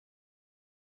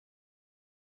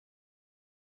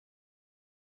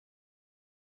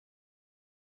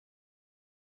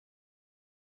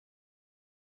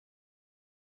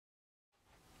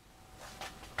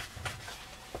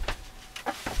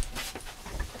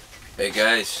Hey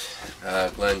guys,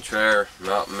 Glen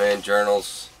Mountain Man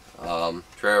Journals,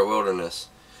 Traer Wilderness.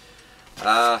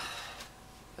 As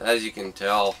you can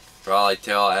probably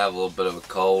tell, I have a little bit of a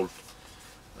cold.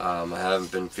 I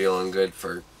haven't been feeling good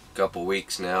for a couple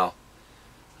weeks now.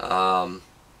 So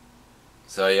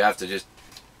you have to just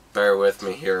bear with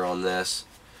me here on this.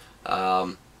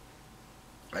 I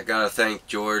gotta thank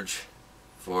George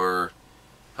for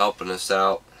helping us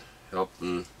out,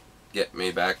 helping get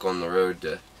me back on the road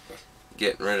to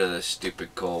getting rid of this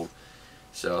stupid cold.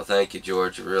 So thank you,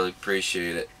 George. I really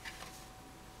appreciate it.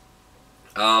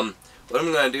 What I'm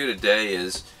going to do today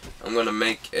is I'm going to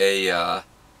make a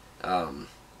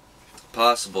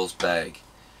possibles bag.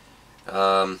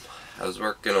 I'm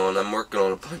working on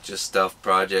a bunch of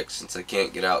projects since I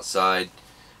can't get outside.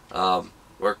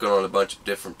 Working on a bunch of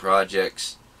different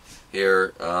projects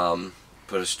here.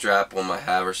 Put a strap on my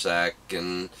haversack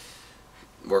and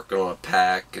working on a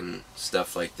pack and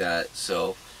stuff like that.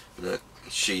 So the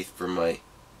sheath for my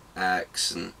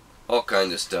axe and all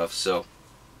kinds of stuff. So,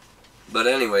 but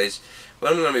anyways,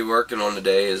 what I'm going to be working on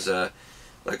today is, like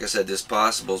I said, this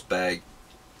possibles bag.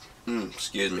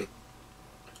 Excuse me.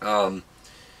 I've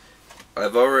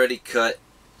already cut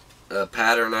a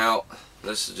pattern out.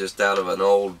 This is just out of an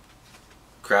old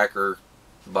cracker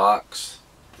box.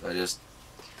 I just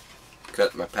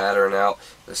cut my pattern out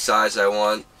the size I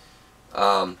want.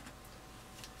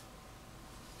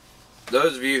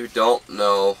 Those of you who don't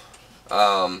know,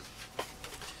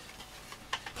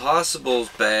 possibles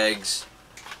bags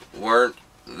weren't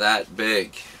that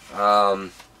big.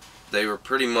 They were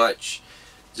pretty much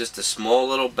just a small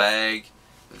little bag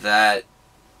that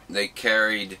they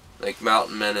carried, like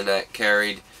mountain men and that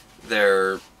carried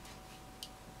their,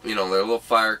 their little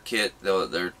fire kit,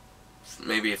 their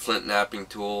maybe a flint knapping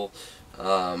tool,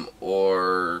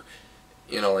 or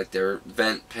like their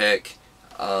vent pick,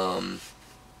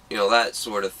 that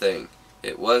sort of thing.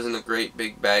 It wasn't a great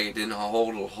big bag. It didn't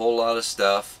hold a whole lot of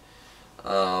stuff.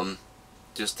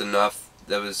 Just enough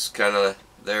that was kind of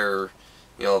their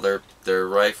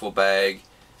rifle bag,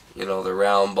 their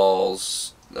round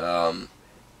balls, all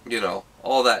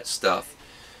that stuff.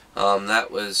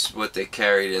 That was what they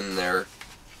carried in their,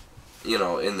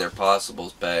 in their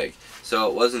possibles bag. So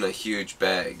it wasn't a huge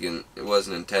bag, and it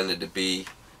wasn't intended to be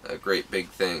a great big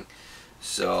thing.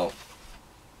 So,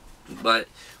 but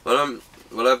what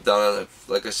I've done,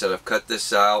 like I said, I've cut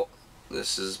this out.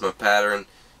 This is my pattern.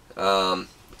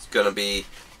 It's gonna be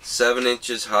 7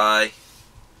 inches high,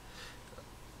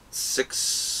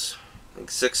 6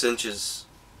 inches.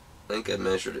 I think I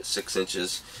measured it 6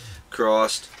 inches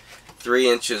crossed, 3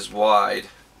 inches wide,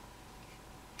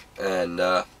 and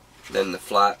then the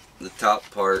top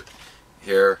part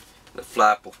here, the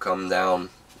flap will come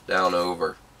down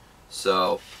over.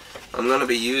 So I'm going to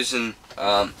be using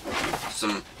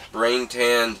some brain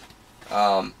tanned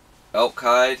elk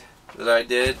hide that I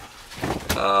did.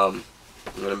 I'm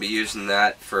going to be using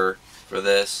that for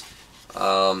this,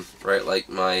 right like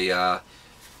my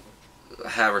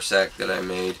haversack that I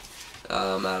made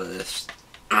out of this.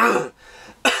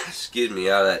 Excuse me,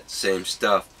 out of that same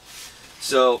stuff.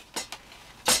 So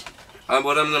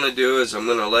what I'm going to do is I'm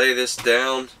going to lay this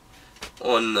down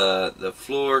on the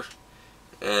floor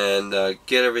and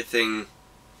get everything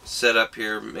set up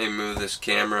here. Maybe move this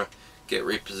camera, get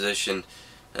repositioned,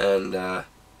 and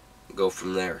go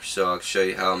from there. So I'll show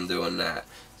you how I'm doing that.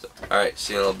 So, alright,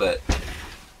 see you in a little bit.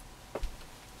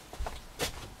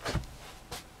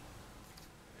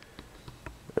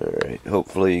 Alright,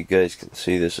 hopefully you guys can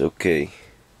see this okay.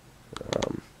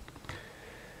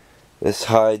 This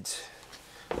hide's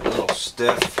a little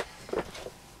stiff.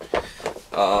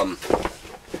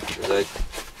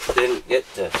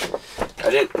 Because I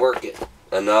didn't work it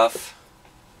enough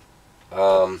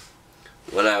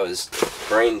when I was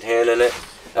brain tanning it.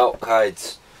 Elk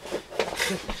hide's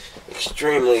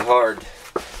extremely hard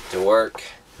to work,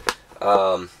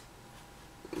 so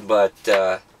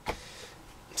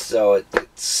it's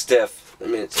stiff. I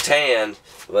mean, it's tanned,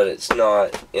 but it's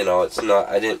not, it's not,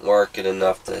 I didn't work it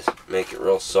enough to make it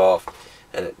real soft,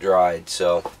 and it dried.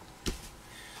 So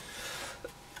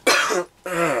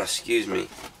excuse me.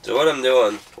 So what I'm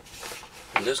doing,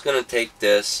 I'm just going to take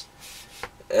this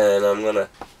and I'm going to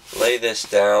lay this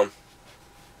down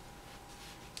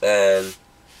and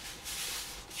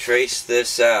trace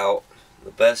this out the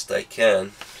best I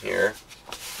can here.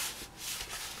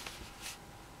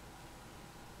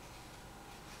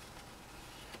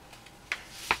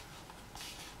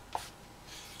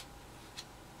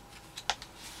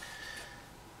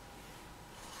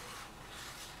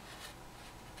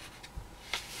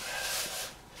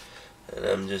 And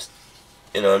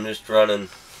I'm just running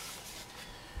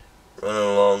running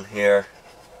along here.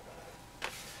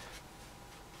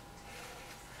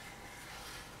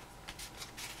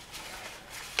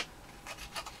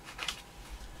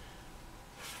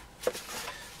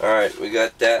 Alright, we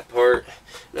got that part.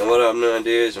 Now what I'm going to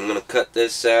do is I'm going to cut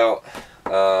this out.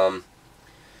 I'm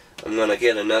going to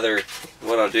get another,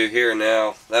 what I'll do here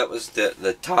now, that was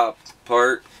the top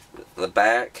part, the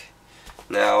back.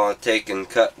 Now I'll take and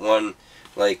cut one,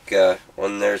 like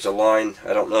when there's a line,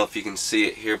 I don't know if you can see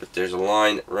it here, but there's a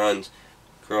line that runs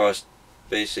across,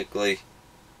 basically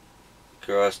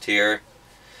across here.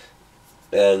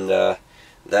 And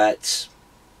that's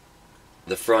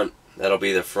the front, that'll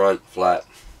be the front flap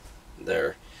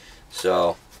there.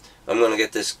 So I'm gonna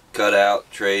get this cut out,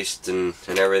 traced, and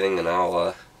everything, and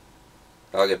I'll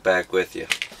get back with you.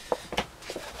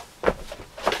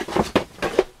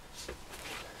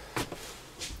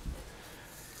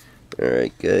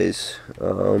 Alright guys,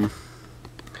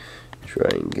 try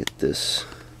and get this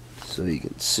so you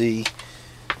can see.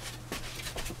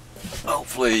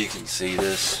 Hopefully you can see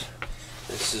this.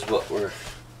 This is what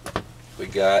we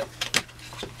got.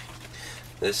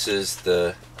 This is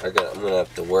the, I'm gonna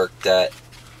have to work that,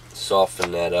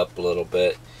 soften that up a little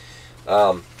bit.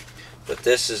 But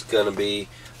this is gonna be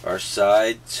our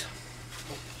sides.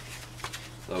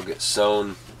 They'll get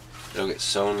sewn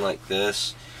like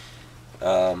this.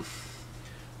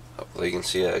 Hopefully you can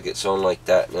see it. I get sewn like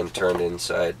that and then turned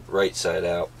inside, right side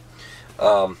out.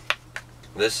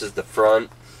 This is the front,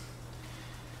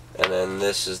 and then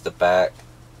this is the back,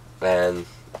 and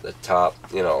the top,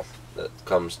 you know, that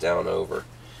comes down over.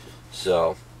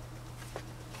 So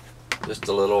just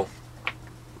a little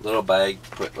bag to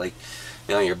put, like,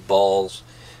 you know, your balls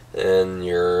and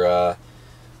your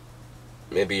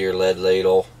maybe your lead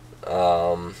ladle,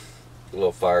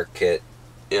 little fire kit,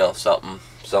 you know, something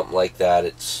like that.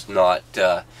 It's not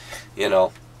you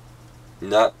know,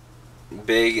 not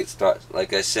big. It's not,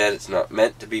 like I said, it's not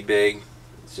meant to be big.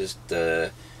 It's just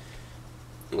a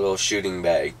little shooting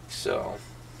bag. So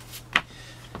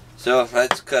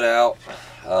that's cut out.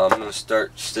 I'm going to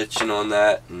start stitching on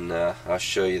that, and I'll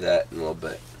show you that in a little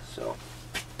bit. So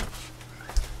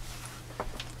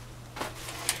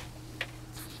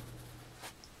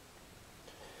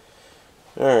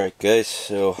alright guys,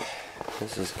 so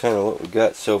this is kind of what we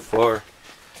got so far.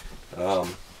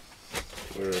 Hopefully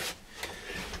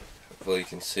you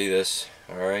can see this.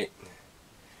 Alright,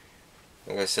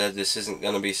 like I said, this isn't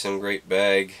going to be some great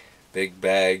bag, big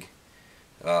bag.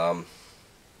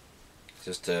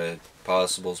 Just a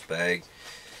possibles bag.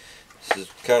 This is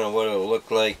kind of what it'll look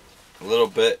like a little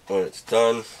bit when it's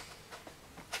done.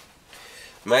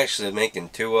 I'm actually making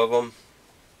two of them.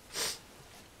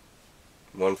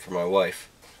 One for my wife.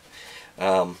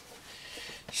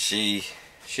 She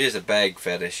has a bag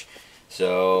fetish,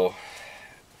 so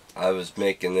I was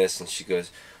making this, and she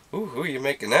goes, "Ooh, who are you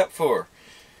making that for?"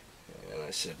 And I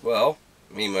said, "Well,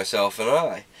 me, myself, and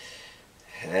I."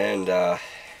 And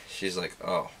she's like,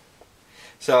 "Oh."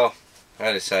 So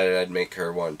I decided I'd make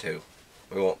her one too.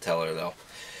 We won't tell her though.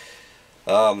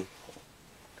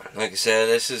 Like I said,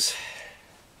 this is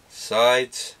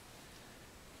sides,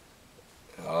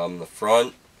 the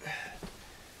front.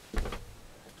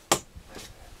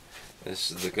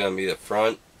 This is going to be the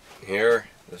front here.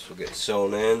 This will get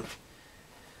sewn in.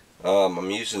 I'm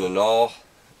using an awl. A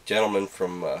gentleman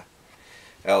from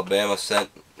Alabama sent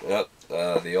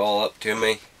the awl up to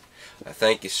me. I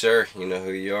thank you, sir. You know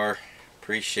who you are.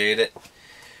 Appreciate it.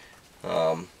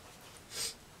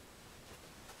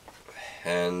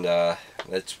 And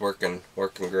it's working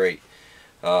great.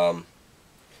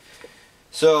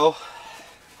 So,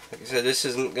 like I said, this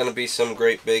isn't going to be some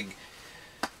great big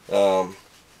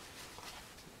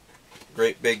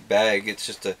bag. It's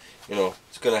just a, you know,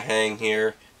 it's going to hang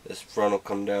here. This front will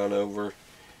come down over,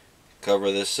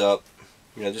 cover this up.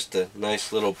 You know, just a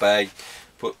nice little bag.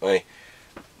 Put my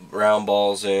round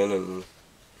balls in, and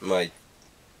my,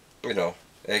 you know,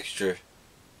 extra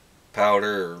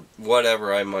powder or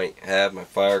whatever I might have, my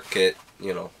fire kit,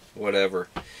 you know, whatever.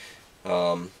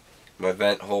 My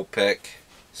vent hole pick,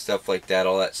 stuff like that,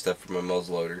 all that stuff for my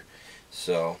muzzleloader.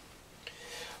 So,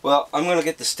 well, I'm going to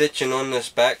get the stitching on this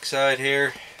back side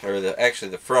here, or actually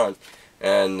the front,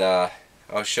 and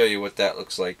I'll show you what that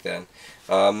looks like then.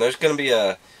 There's going to be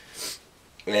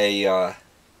a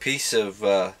piece of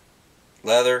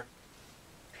leather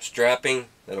strapping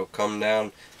that'll come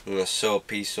down. I'm going to sew a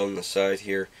piece on the side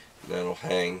here, and that'll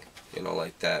hang, you know,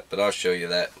 like that. But I'll show you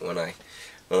that when I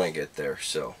get there.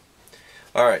 So,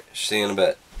 alright, see you in a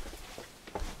bit.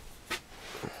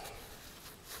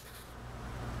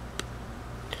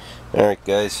 Alright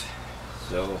guys,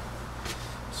 so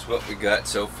this is what we got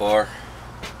so far.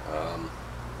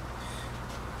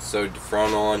 sewed the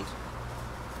front on,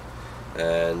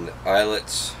 and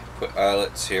eyelets, put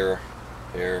eyelets here,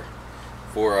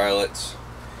 4 eyelets.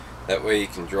 That way you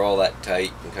can draw that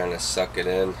tight and kind of suck it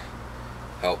in,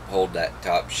 help hold that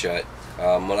top shut.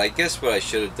 What I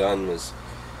should have done was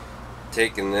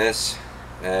taken this,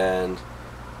 and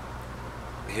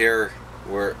here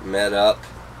where it met up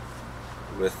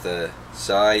with the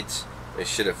sides, I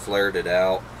should have flared it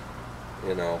out,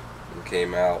 you know, and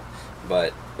came out.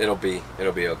 But it'll be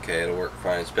okay. It'll work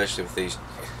fine, especially with these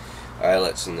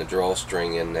eyelets and the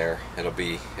drawstring in there. It'll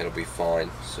be fine.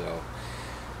 So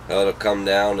it'll come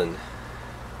down and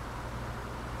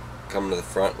come to the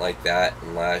front like that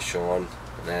and lash on,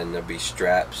 and then there'll be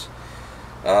straps.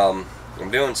 I'm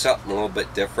doing something a little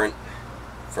bit different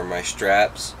for my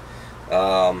straps.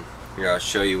 Here, I'll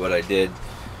show you what I did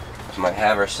to my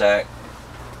haversack.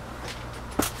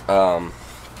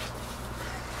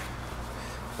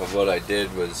 But what I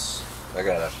did was, I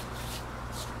gotta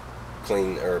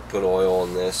clean or put oil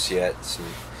on this yet, some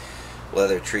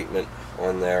leather treatment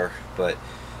on there, but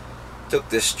took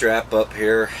this strap up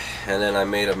here and then I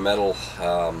made a metal,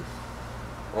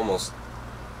 almost,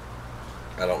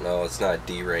 I don't know, it's not a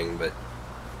D-ring, but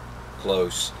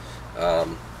close.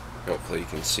 Hopefully you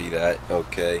can see that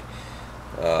okay.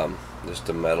 Just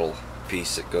a metal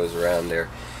piece that goes around there,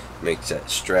 makes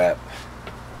that strap.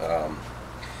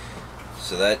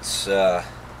 So that's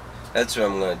what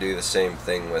I'm going to do, the same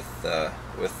thing with that,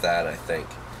 I think,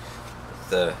 with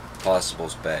the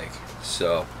Possibles bag.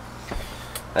 So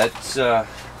that's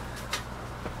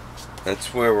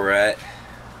where we're at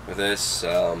with this.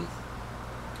 I'm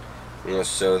going to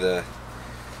sew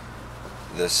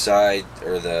the side,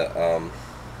 or the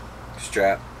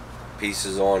strap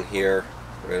pieces on here,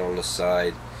 right on the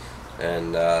side,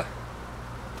 and when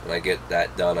I get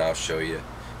that done, I'll show you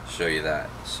that.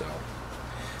 So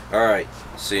alright,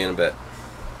 see you in a bit.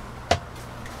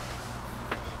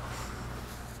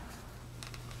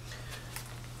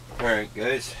 Alright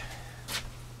guys,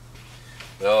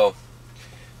 so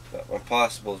got my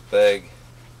Possibles bag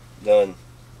done.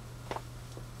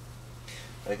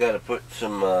 I gotta put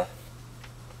some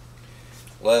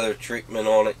leather treatment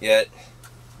on it yet,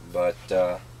 but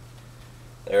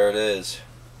there it is.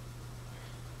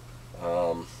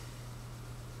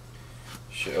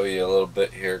 Show you a little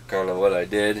bit here, kind of what I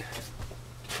did.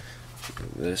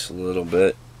 This a little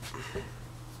bit.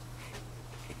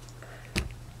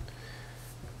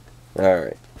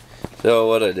 Alright, so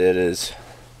what I did is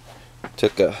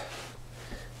took a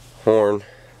horn,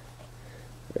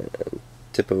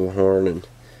 tip of a horn, and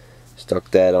stuck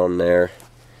that on there.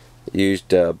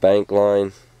 Used a bank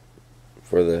line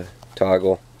for the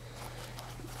toggle.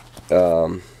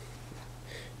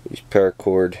 Used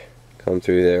paracord, come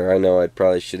through there. I know I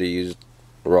probably should have used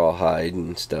rawhide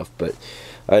and stuff, but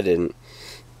I didn't.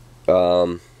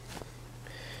 And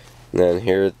then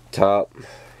here at the top,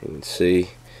 you can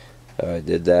see I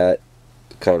did that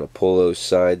to kind of pull those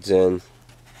sides in,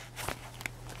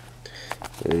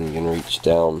 and you can reach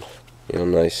down, you know,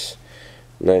 nice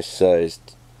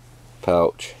sized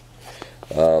pouch.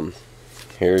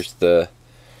 Here's the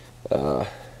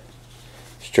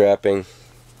strapping.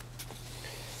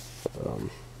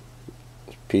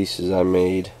 Pieces I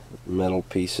made, metal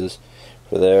pieces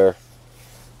for there.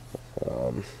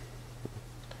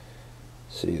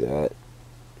 See that?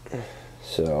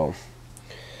 So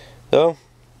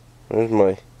there's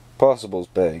my Possibles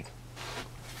bag.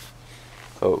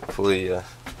 Hopefully you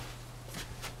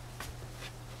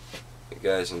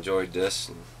guys enjoyed this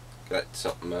and got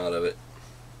something out of it.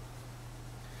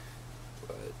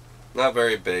 But not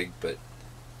very big, but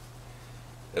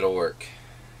it'll work.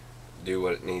 Do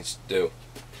what it needs to do.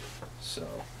 So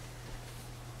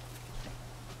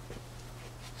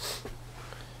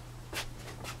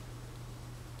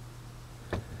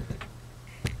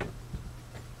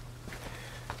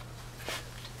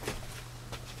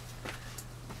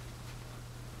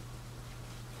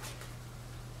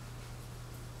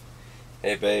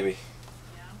hey baby.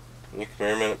 Yeah? Can you come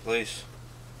here a minute please?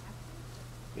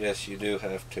 Yes, you do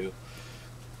have to.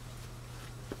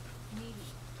 Needy.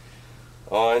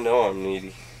 Oh, I know I'm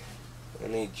needy. I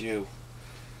need you.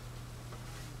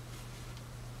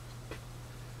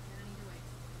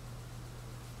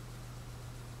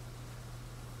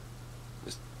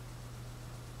 Just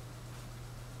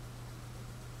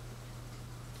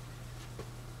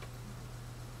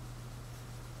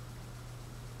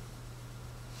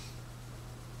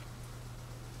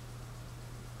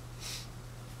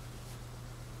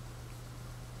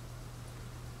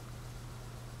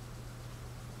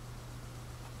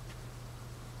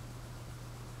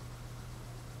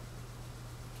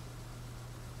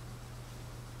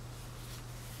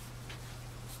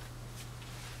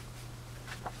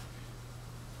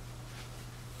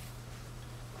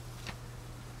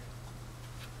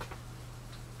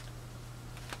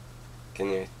Can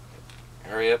you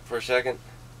hurry up for a second?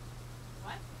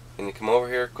 What? Can you come over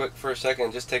here quick for a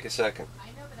second? Just take a second. I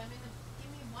know, but I'm in the.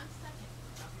 Give me 1 second.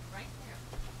 I'll be right there.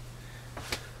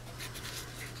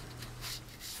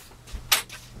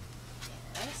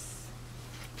 Yes.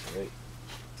 Right.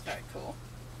 Very cool.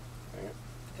 Right.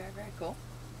 Very, very cool.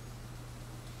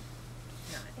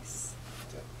 Nice.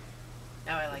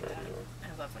 Oh, I like that.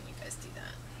 I love when you guys do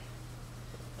that.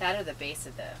 That or the base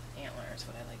of the antler is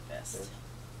what I like best. Very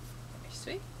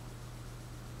sweet.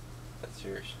 That's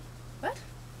yours. What?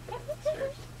 That's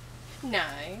yours.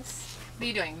 Nice. What are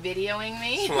you doing? Videoing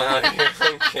me? Smile here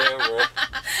on camera.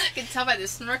 I can tell by the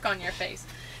smirk on your face.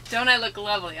 Don't I look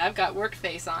lovely? I've got work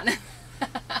face on.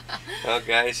 Well,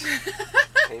 guys, I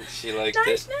think she liked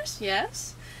it. Nice.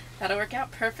 Yes. That'll work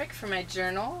out perfect for my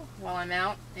journal while I'm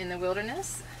out in the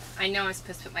wilderness. I know I'm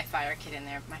supposed to put my fire kit in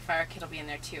there. My fire kit will be in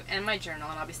there too, and my journal,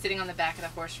 and I'll be sitting on the back of the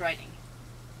horse riding.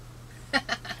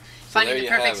 Finding the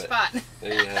perfect spot.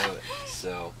 There you have it.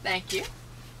 So. Thank you.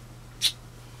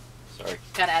 Sorry.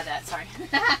 Gotta add that. Sorry.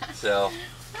 So.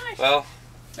 Nice. Well.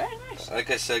 Very nice. Like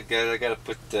I said, guys, I gotta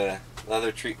put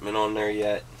leather treatment on there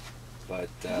yet, but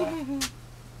there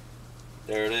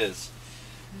it is.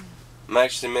 I'm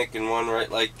actually making one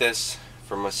right like this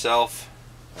for myself.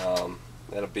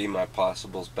 That'll be my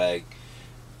possibles bag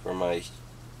for my,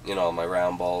 my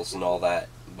round balls and all that.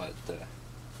 But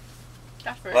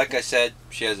like I said,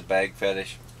 she has a bag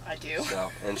fetish. I do.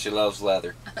 So, and she loves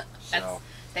leather. So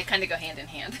they kind of go hand in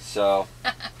hand. So.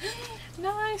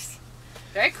 Nice.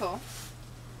 Very cool.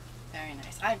 Very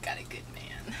nice. I've got a good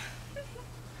man.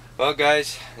 Well,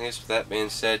 guys, I guess with that being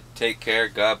said, take care,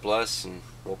 God bless, and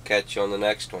we'll catch you on the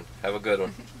next one. Have a good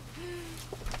one.